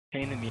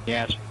pain in the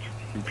ass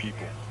you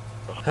people.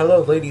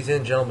 Hello, ladies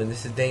and gentlemen.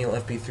 This is Daniel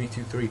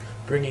FB323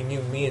 bringing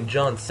you me and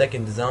John's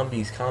second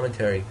zombies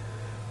commentary.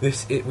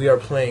 We are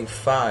playing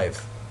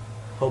 5.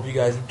 Hope you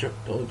guys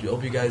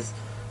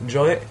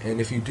enjoy it,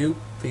 and if you do,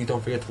 please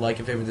don't forget to like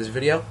and favorite this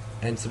video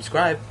and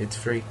subscribe. It's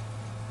free.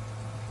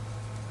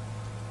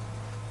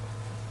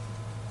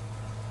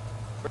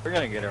 We're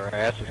gonna get our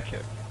asses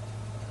kicked.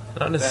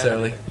 Not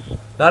necessarily.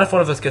 Not if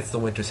one of us gets the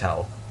winter's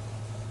howl.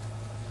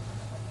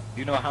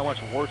 You know how much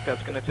work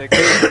that's gonna take?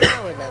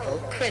 Power level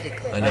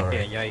critical. I know,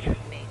 right? Yeah.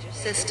 Major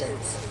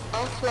systems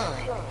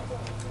offline.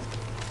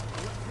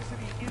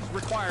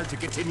 Required to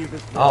continue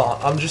this. Oh,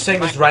 I'm just saying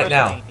this right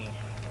now.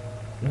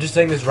 I'm just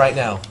saying this right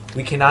now.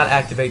 We cannot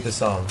activate the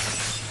song.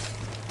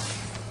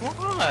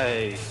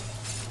 Why?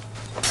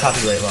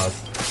 Copyright laws.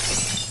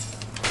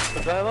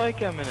 Because I like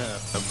Eminem.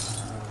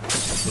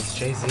 It's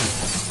Jay-Z.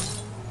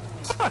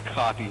 It's not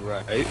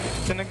copyright.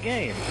 It's in a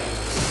game.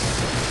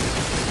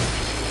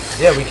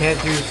 Yeah, we can't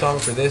do a song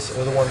for this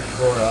or the one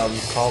for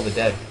Call of the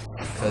Dead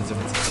because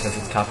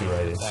it's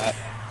copyrighted. That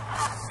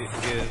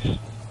is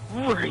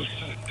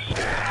racist.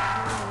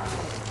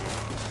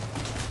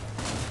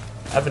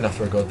 I have enough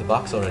for a go at the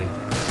box already.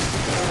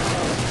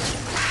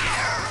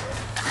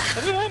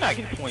 How did I not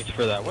get points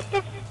for that? What the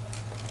f?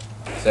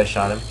 So I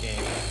shot him.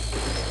 Game.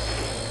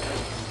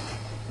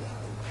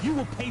 You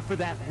will pay for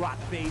that, rock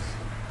face.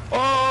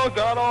 Oh,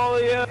 got all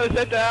of you.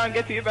 Sit down,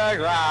 get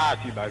teabag. Ah,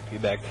 teabag.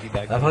 I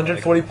have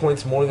 140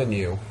 points more than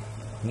you.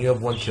 And you have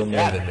 1 kill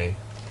more than me.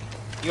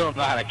 You don't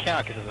know how to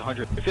count because it's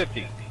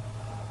 150.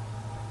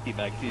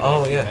 Teabag.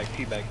 Oh, yeah.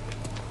 Teabag.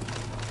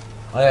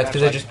 Oh yeah, that's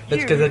because I just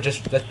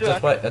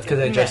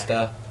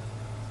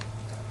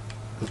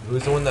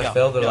who's the one that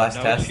failed their last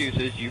test? No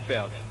excuses, you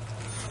failed.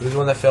 Who's the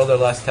one that failed their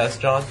last test,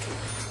 John?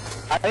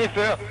 I didn't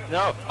fail.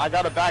 No, I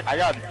got it back. I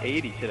got an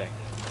 80 today.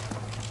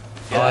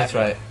 Oh, that's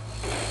right.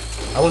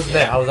 I wasn't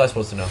there. How was I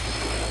supposed to know?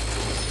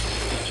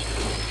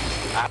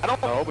 I don't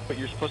know, but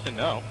you're supposed to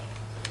know.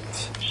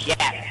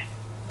 Yeah.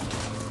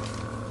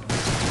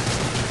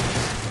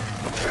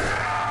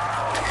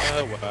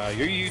 Oh, wow.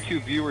 Your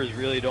YouTube viewers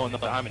really don't know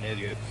that I'm an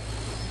idiot.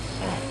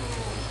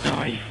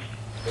 Knife.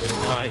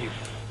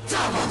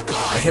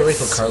 I can't wait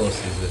till Carlos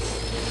sees this.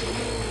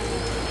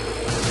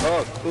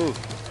 Oh, ooh.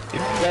 If you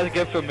guys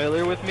get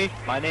familiar with me,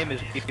 my name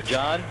is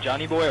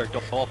Johnny Boy, or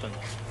Dolphin.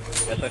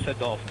 Yes, I said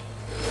Dolphin.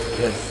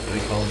 Yes, we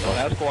call him Don't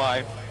Dolphin. ask why.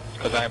 It's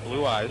because I have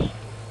blue eyes.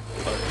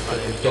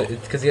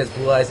 It's because he has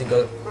blue eyes and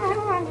goes.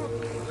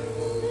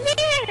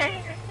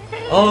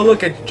 Oh,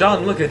 look at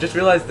John! Look, I just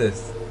realized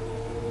this.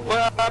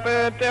 What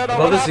happened?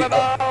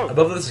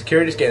 Above the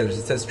security scanners,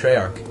 it says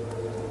Treyarch.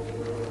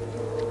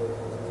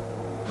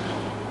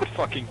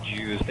 Fucking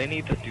Jews. They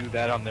need to do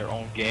that on their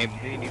own game.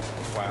 They need.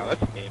 Wow,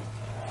 that's a game.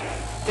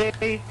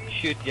 They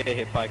should get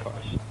hit by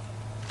cars.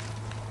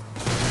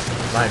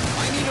 Mine.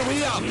 I need a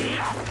re-up.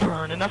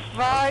 Burning a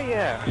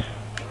fire.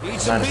 Need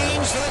some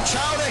beans for the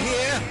chowder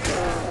here.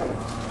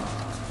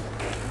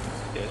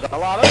 There's a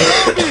lot of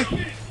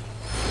zombies.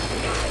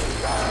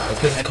 That's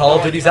because it's Call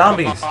of Duty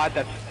Zombies. God,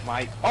 that's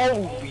my.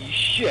 Holy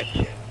shit.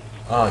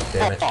 Oh,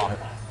 damn it.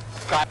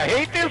 I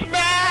hate this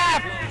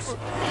map.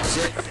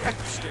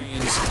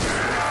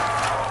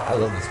 I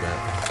love this map.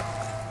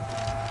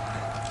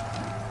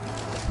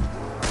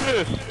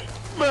 This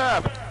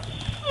map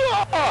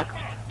sucks.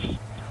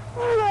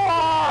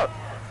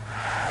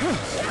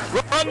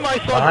 Run, my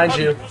son. Behind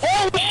run. you.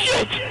 Oh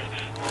shit!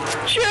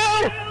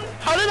 Shit!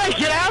 How did I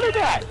get out of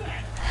that?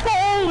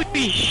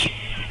 Holy shit!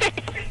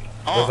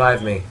 Oh,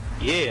 Revive me.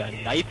 yeah,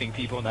 I'm knifing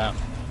people now.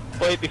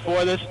 Wait,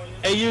 before this,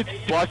 hey you,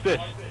 watch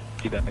this.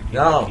 Teabag,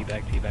 No.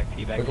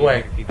 teabag, Look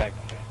away. teabag.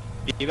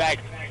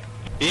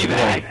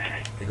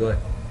 Go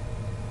ahead.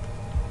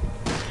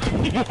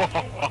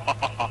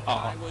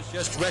 I was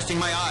just resting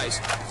my eyes.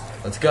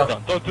 Let's go.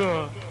 Dun, dun,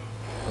 dun.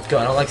 Let's go.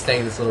 I don't like staying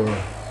in this little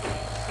room.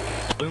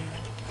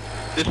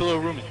 This little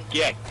room is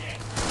gay.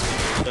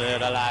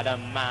 Put a lot of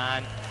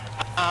mine.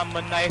 I'm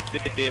a knife.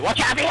 Watch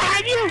out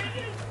behind you!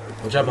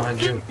 Watch out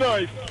behind you.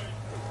 Knife.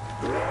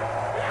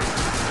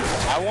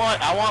 I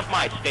want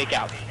my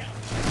stakeout.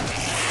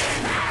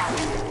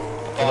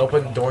 And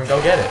open the door and go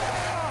get it.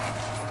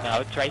 No,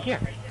 it's right here.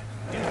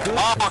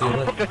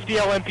 Oh, the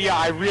steel MPI.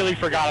 I really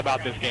forgot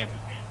about this game.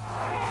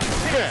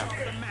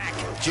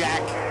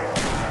 Jack.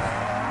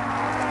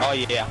 Oh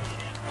yeah.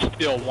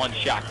 Still one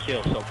shot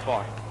kill so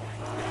far.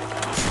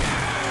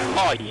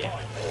 Oh yeah.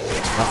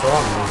 Not for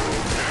long, man.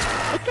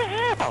 What the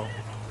hell?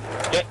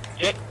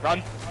 Shit,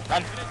 run. I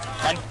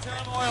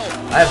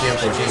have the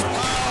M14.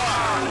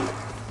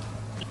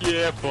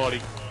 Yeah,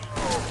 buddy.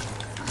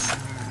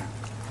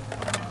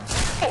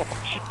 Oh,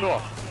 shit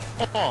off.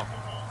 Oh.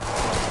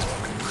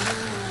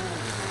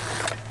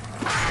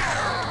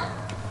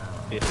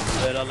 This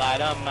little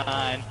light of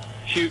mine.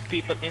 Shoot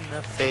people in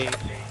the face.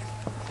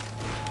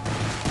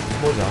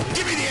 More zombies.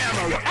 Give me the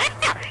ammo.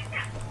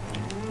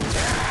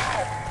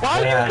 Why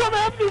do Yeah. you come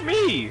after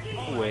me?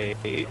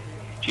 Wait.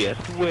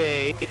 Just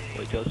wait.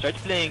 Wait till it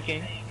starts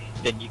blinking.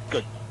 Then you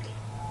go.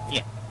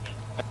 Yeah.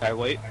 Alright,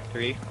 wait.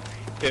 3,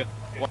 2,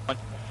 1.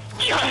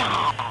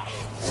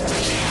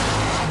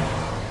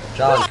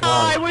 John, come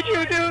Why on. would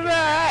you do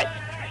that?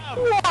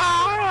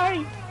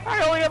 Why?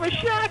 I only have a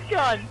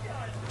shotgun.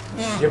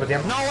 Yeah, but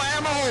damn. No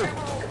ammo!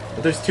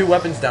 But there's 2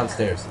 weapons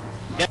downstairs.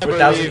 Never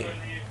 4,000. leave.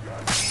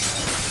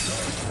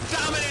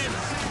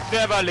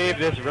 Never leave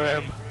this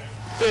room.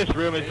 This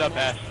room is the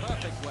best.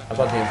 How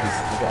about the NPC?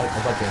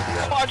 How about the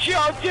NPC? Watch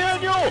out,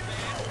 Daniel!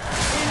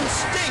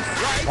 Instinct,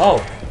 right? Oh,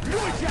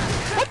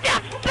 What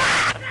the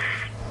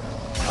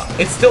fuck?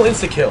 it's still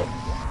insta-kill.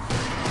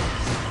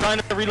 Trying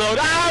to reload.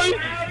 Ow!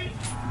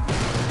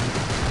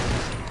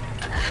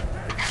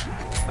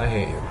 I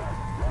hate you.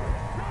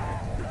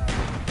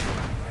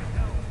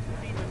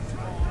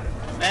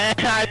 Man,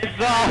 I'm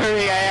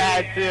sorry I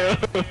had to.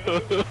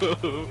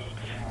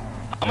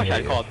 I wish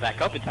I'd called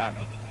back up in time.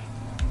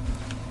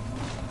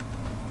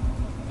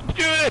 Let's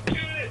do this!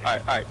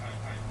 Alright, alright.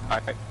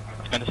 Alright.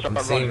 It's gonna start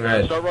running. seeing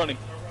red. Start running.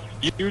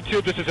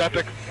 YouTube, this is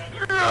epic.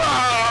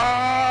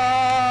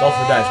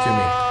 Dolphin dive to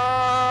me.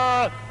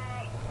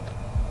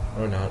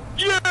 Or not.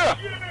 Yeah!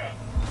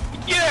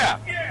 Yeah!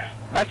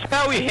 That's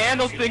how we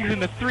handle things in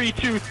the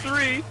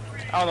 3-2-3.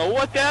 I don't know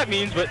what that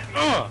means, but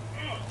Ah!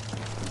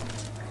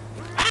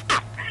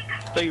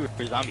 I thought you were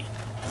a zombie.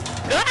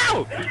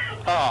 Ow!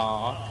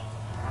 Aww.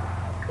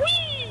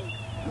 Whee!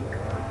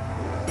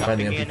 Find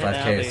the Jumping in an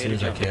MP5K as soon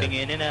as I jumping can.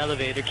 in an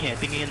elevator,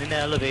 camping in an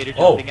elevator,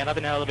 Oh. jumping out of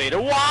an elevator.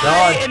 Why?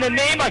 God. In the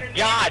name of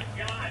God!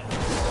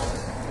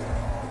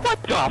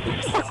 What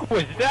the fuck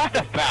was that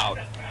about?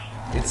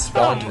 It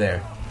spawned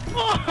there.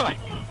 Oh.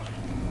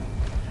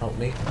 Help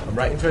me. I'm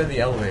right in front of the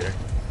elevator.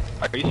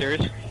 Are you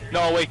serious?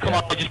 No, wait, come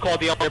on, I just called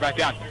the elevator back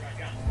down.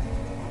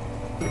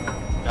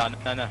 No.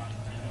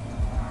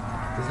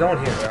 There's no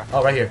one here.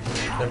 Oh, right here.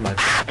 Never mind.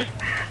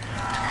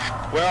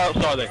 Where else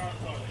are they?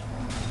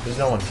 There's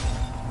no one.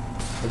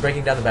 We're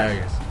breaking down the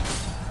barriers.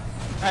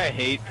 I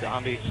hate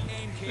zombies.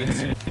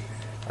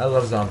 I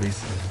love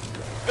zombies.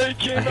 They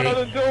came I hate- out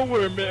of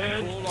nowhere,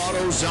 man. Full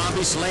auto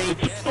zombie slave.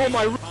 Oh,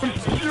 my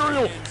room's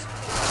cereal.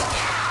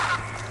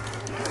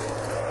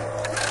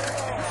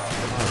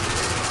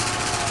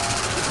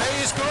 The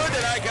pay is good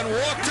and I can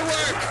walk to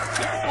work.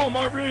 Oh,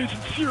 my raisin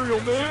cereal,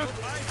 man.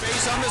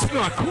 Face on this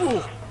Not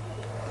cool.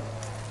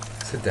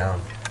 Sit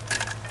down.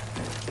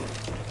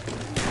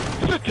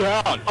 Sit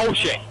down. Oh,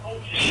 shit.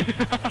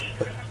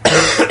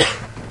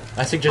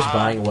 I suggest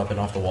buying a weapon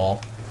off the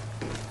wall.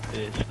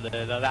 This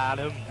little light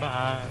of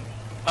mine,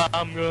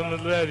 I'm gonna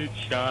let it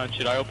shine.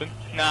 Should I open?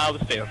 Nah,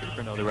 let's stay open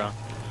for another round.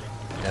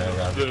 Yeah,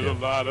 around Little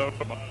here. light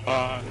of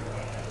mine.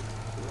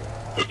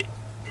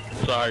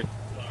 Sorry,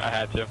 I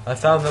had to. I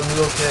found the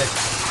mule kick.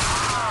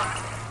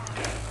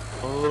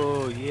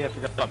 Oh, yeah, I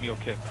forgot about Mule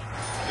Kick.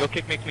 Mule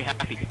Kick makes me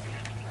happy.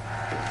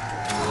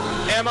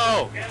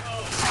 Ammo!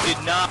 Did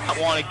not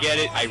want to get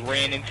it. I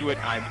ran into it.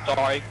 I'm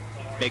sorry.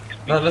 Makes me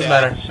No, it doesn't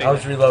sad matter. to say I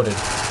was that. reloaded.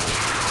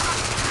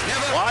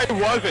 Well, I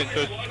wasn't,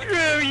 so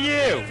screw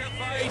you!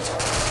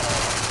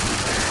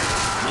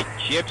 You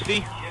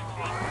gypsy.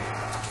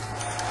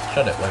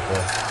 Shut it, white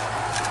boy.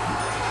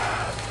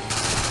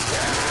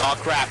 Oh,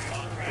 crap.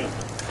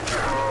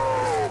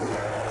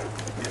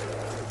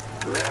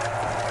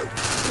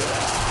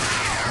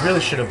 Really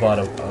should have bought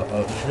Damn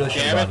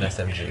an it.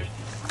 SMG.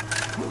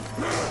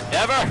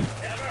 Never!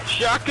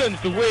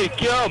 Shotgun's the way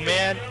to go,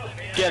 man.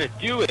 Gotta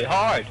do it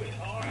hard. What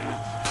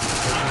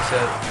she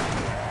said.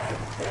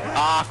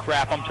 Ah,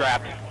 crap, I'm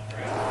trapped.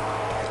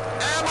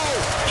 ammo.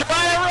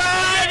 Try to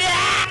run!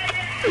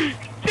 Yeah!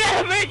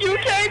 Damn it, you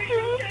came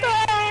too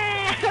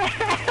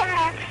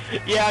fast!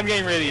 Yeah, I'm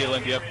getting rid of you,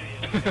 Olympia.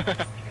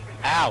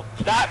 Ow,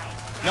 stop!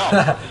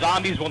 No,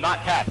 zombies will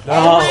not test. No.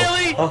 Oh,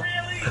 really? Oh.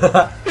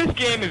 This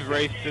game is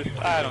racist.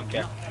 I don't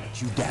care.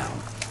 You down.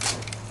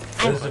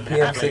 There's a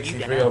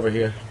PM63 over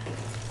here.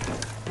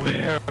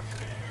 Where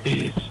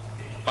is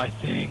my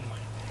thing?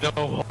 No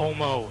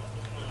homo.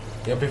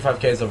 The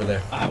MP5K is over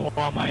there. I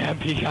want my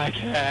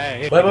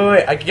MPIK.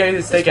 Wait. I can get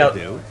you the stakeout.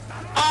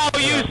 Oh,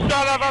 you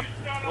son of a...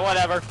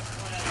 Whatever.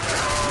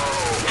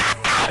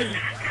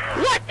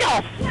 What the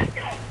f...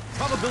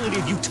 Probability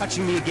of you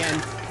touching me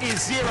again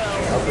is 0.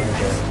 Open the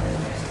door.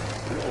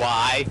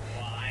 Why?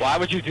 Why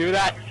would you do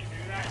that?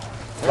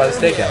 By the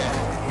stakeout.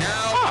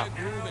 Now,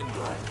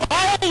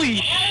 Holy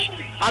sh...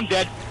 I'm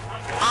dead.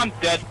 I'm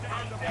dead.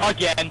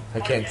 Again. I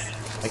can't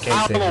I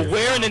save don't know you.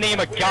 where in the name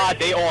of God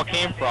they all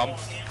came from.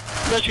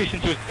 Especially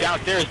since it was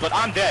downstairs, but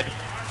I'm dead.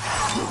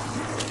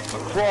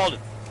 I crawled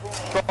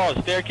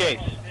the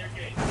staircase.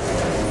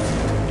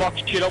 Fuck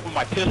shit up with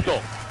my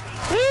pistol.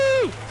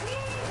 Woo!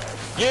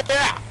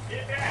 Yeah!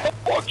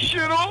 Fuck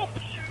shit up!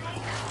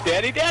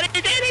 Daddy,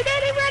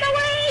 run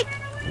away!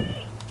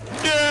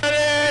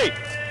 Daddy!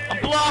 I'm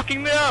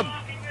blocking them!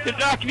 They're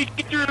not gonna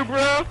get through,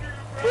 bro!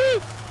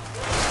 Woo!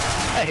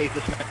 I hate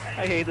this map.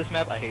 I hate this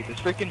map. I hate this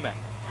freaking map.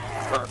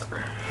 failed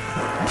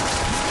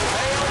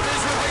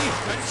miserably,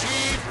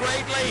 achieved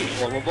greatly.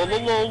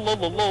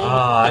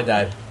 Ah, I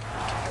died.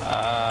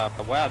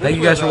 Wow, Thank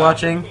you guys for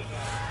watching.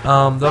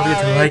 Don't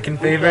forget to like and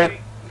favorite.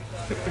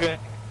 Okay.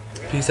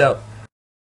 Peace out.